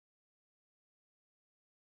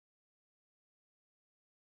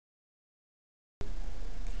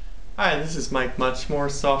Hi, this is Mike Muchmore,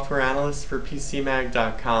 software analyst for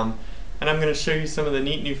PCMag.com, and I'm going to show you some of the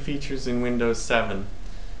neat new features in Windows 7.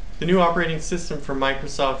 The new operating system from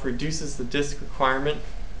Microsoft reduces the disk requirement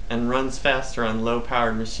and runs faster on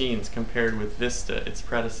low-powered machines compared with Vista, its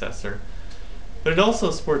predecessor. But it also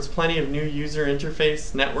supports plenty of new user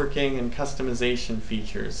interface, networking, and customization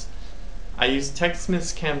features. I used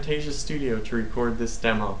TechSmith's Camtasia Studio to record this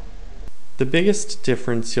demo. The biggest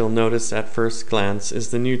difference you'll notice at first glance is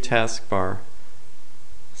the new taskbar.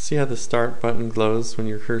 See how the Start button glows when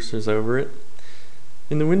your cursor's over it?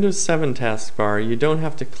 In the Windows 7 taskbar, you don't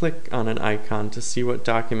have to click on an icon to see what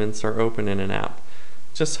documents are open in an app.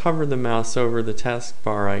 Just hover the mouse over the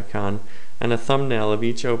taskbar icon and a thumbnail of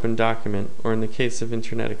each open document, or in the case of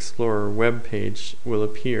Internet Explorer, web page, will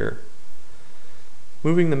appear.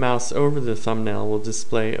 Moving the mouse over the thumbnail will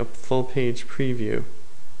display a full-page preview,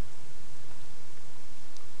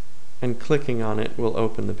 and clicking on it will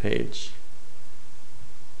open the page.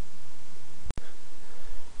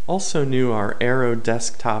 Also new are Aero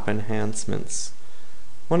Desktop enhancements.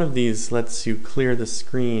 One of these lets you clear the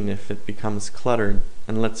screen if it becomes cluttered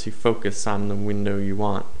and lets you focus on the window you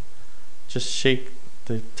want. Just shake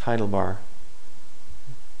the title bar.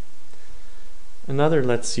 Another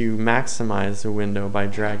lets you maximize a window by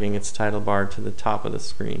dragging its title bar to the top of the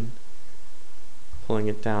screen. Pulling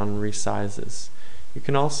it down resizes. You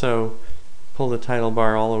can also pull the title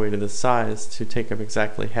bar all the way to the size to take up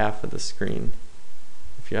exactly half of the screen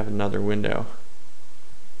if you have another window.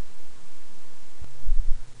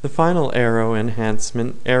 The final Aero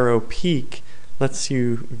enhancement, Aero Peek, lets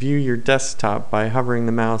you view your desktop by hovering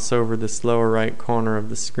the mouse over this lower right corner of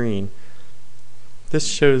the screen. This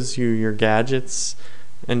shows you your gadgets,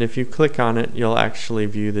 and if you click on it, you'll actually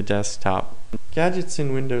view the desktop. Gadgets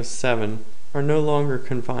in Windows 7 are no longer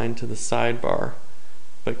confined to the sidebar,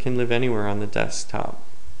 but can live anywhere on the desktop.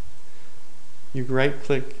 You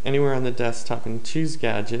right-click anywhere on the desktop and choose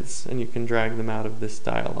Gadgets, and you can drag them out of this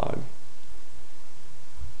dialog.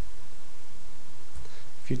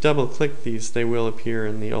 If you double-click these, they will appear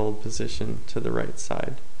in the old position to the right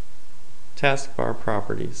side. Taskbar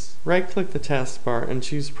Properties. Right-click the taskbar and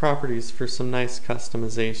choose Properties for some nice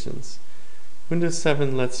customizations. Windows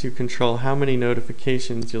 7 lets you control how many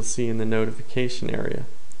notifications you'll see in the notification area.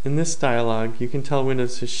 In this dialog, you can tell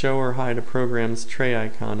Windows to show or hide a program's tray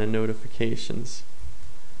icon and notifications.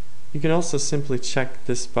 You can also simply check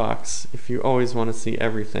this box if you always want to see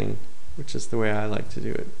everything, which is the way I like to do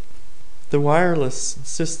it. The wireless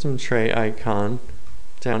system tray icon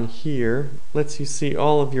down here lets you see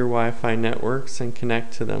all of your Wi-Fi networks and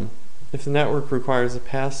connect to them. If the network requires a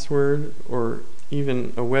password or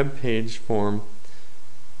even a web page form,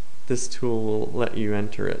 this tool will let you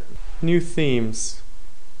enter it. New themes.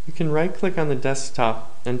 You can right-click on the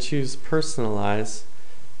desktop and choose Personalize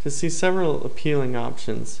to see several appealing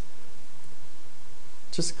options.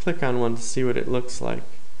 Just click on one to see what it looks like.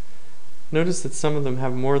 Notice that some of them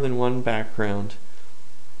have more than one background.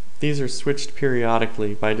 These are switched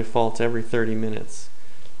periodically, by default every 30 minutes.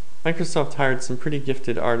 Microsoft hired some pretty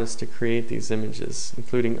gifted artists to create these images,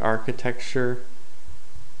 including architecture,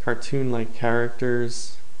 cartoon-like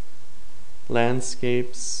characters,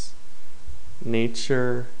 landscapes,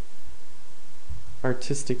 nature,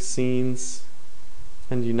 artistic scenes,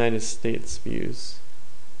 and United States views.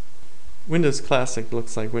 Windows Classic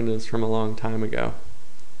looks like Windows from a long time ago.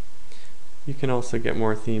 You can also get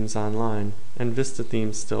more themes online, and Vista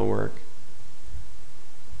themes still work.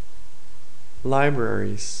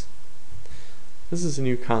 Libraries. This is a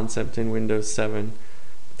new concept in Windows 7.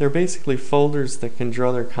 They're basically folders that can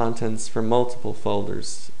draw their contents from multiple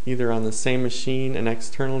folders, either on the same machine, an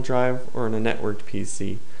external drive, or on a networked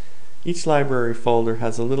PC. Each library folder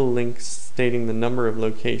has a little link stating the number of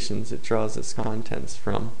locations it draws its contents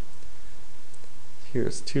from.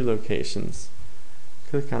 Here's 2 locations.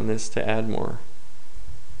 Click on this to add more.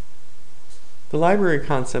 The library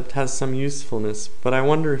concept has some usefulness, but I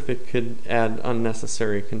wonder if it could add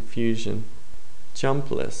unnecessary confusion. Jump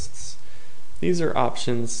lists. These are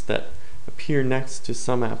options that appear next to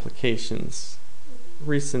some applications.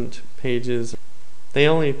 Recent pages, they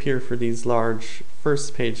only appear for these large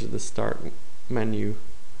first page of the Start menu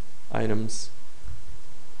items.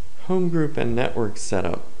 Homegroup and network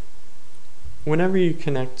setup. Whenever you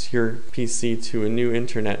connect your PC to a new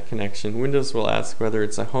internet connection, Windows will ask whether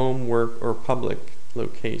it's a home, work, or public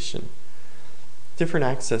location. Different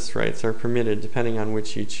access rights are permitted depending on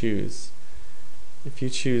which you choose. If you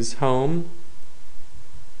choose home,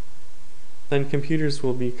 then computers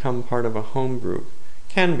will become part of a home group,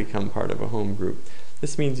 can become part of a home group.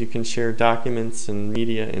 This means you can share documents and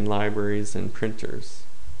media in libraries and printers.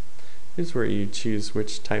 Here's where you choose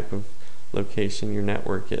which type of location your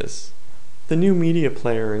network is. The new media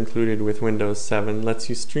player included with Windows 7 lets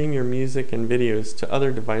you stream your music and videos to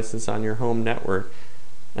other devices on your home network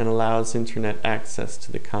and allows internet access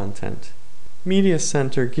to the content. Media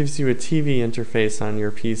Center gives you a TV interface on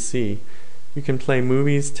your PC. You can play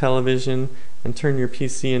movies, television, and turn your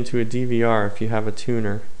PC into a DVR if you have a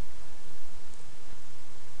tuner.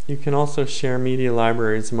 You can also share media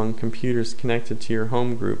libraries among computers connected to your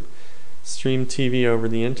Homegroup, stream TV over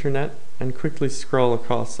the internet, and quickly scroll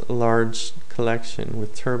across a large collection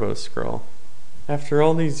with Turbo Scroll. After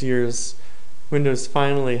all these years, Windows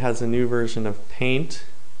finally has a new version of Paint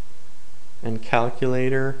and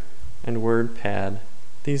Calculator and WordPad.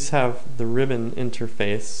 These have the ribbon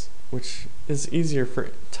interface, which is easier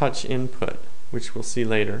for touch input, which we'll see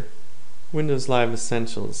later. Windows Live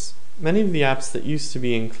Essentials. Many of the apps that used to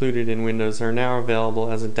be included in Windows are now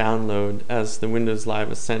available as a download as the Windows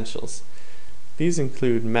Live Essentials. These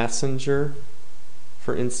include Messenger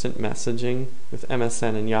for instant messaging with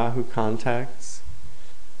MSN and Yahoo contacts,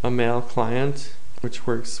 a mail client which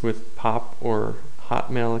works with Pop or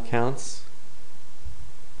Hotmail accounts,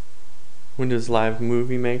 Windows Live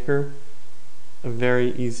Movie Maker, a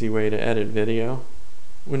very easy way to edit video,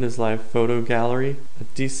 Windows Live Photo Gallery, a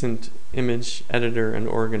decent image editor and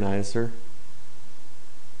organizer.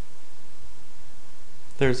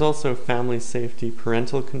 There's also family safety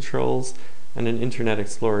parental controls and an Internet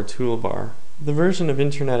Explorer toolbar. The version of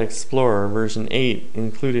Internet Explorer, version 8,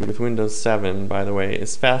 included with Windows 7, by the way,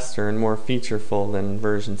 is faster and more featureful than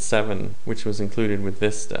version 7, which was included with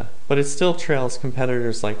Vista. But it still trails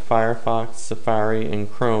competitors like Firefox, Safari,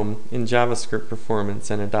 and Chrome in JavaScript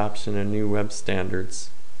performance and adoption of new web standards.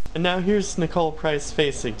 And now here's Nicole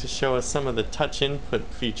Price-Facig to show us some of the touch input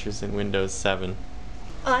features in Windows 7.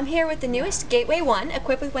 I'm here with the newest Gateway 1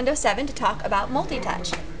 equipped with Windows 7 to talk about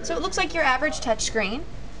multi-touch. So it looks like your average touch screen,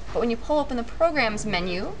 but when you pull open the Programs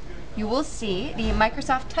menu, you will see the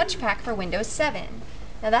Microsoft Touch Pack for Windows 7.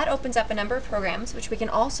 Now that opens up a number of programs which we can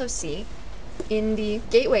also see in the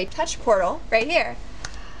Gateway Touch portal right here.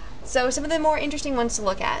 So some of the more interesting ones to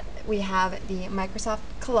look at, we have the Microsoft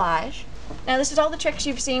Collage. Now this is all the tricks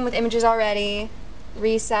you've seen with images already,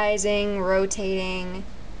 resizing, rotating,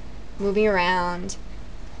 moving around.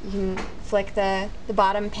 You can flick the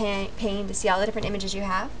bottom pane to see all the different images you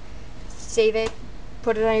have. Save it,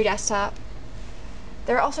 put it on your desktop.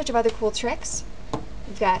 There are all sorts of other cool tricks.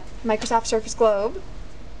 You've got Microsoft Surface Globe.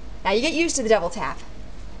 Now you get used to the double tap.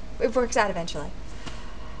 It works out eventually.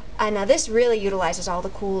 Now this really utilizes all the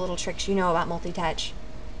cool little tricks you know about multi-touch.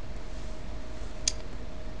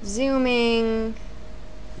 Zooming,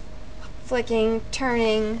 flicking,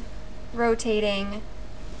 turning, rotating,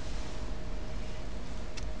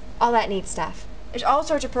 all that neat stuff. There's all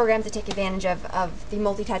sorts of programs that take advantage of the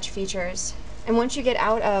multi-touch features. And once you get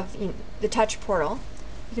out of the touch portal,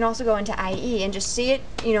 you can also go into IE and just see it,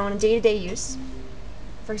 in a day-to-day use.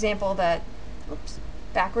 For example, the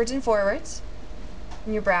backwards and forwards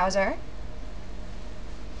in your browser,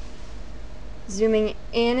 zooming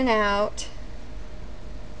in and out,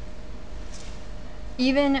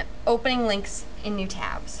 even opening links in new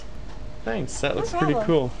tabs. Thanks, that looks pretty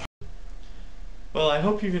cool. Well, I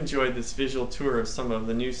hope you've enjoyed this visual tour of some of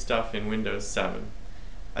the new stuff in Windows 7.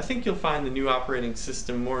 I think you'll find the new operating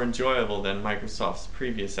system more enjoyable than Microsoft's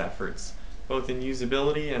previous efforts, both in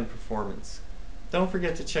usability and performance. Don't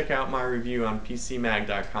forget to check out my review on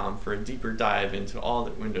PCMag.com for a deeper dive into all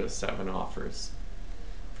that Windows 7 offers.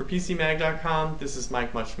 For PCMag.com, this is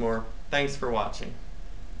Mike Muchmore. Thanks for watching.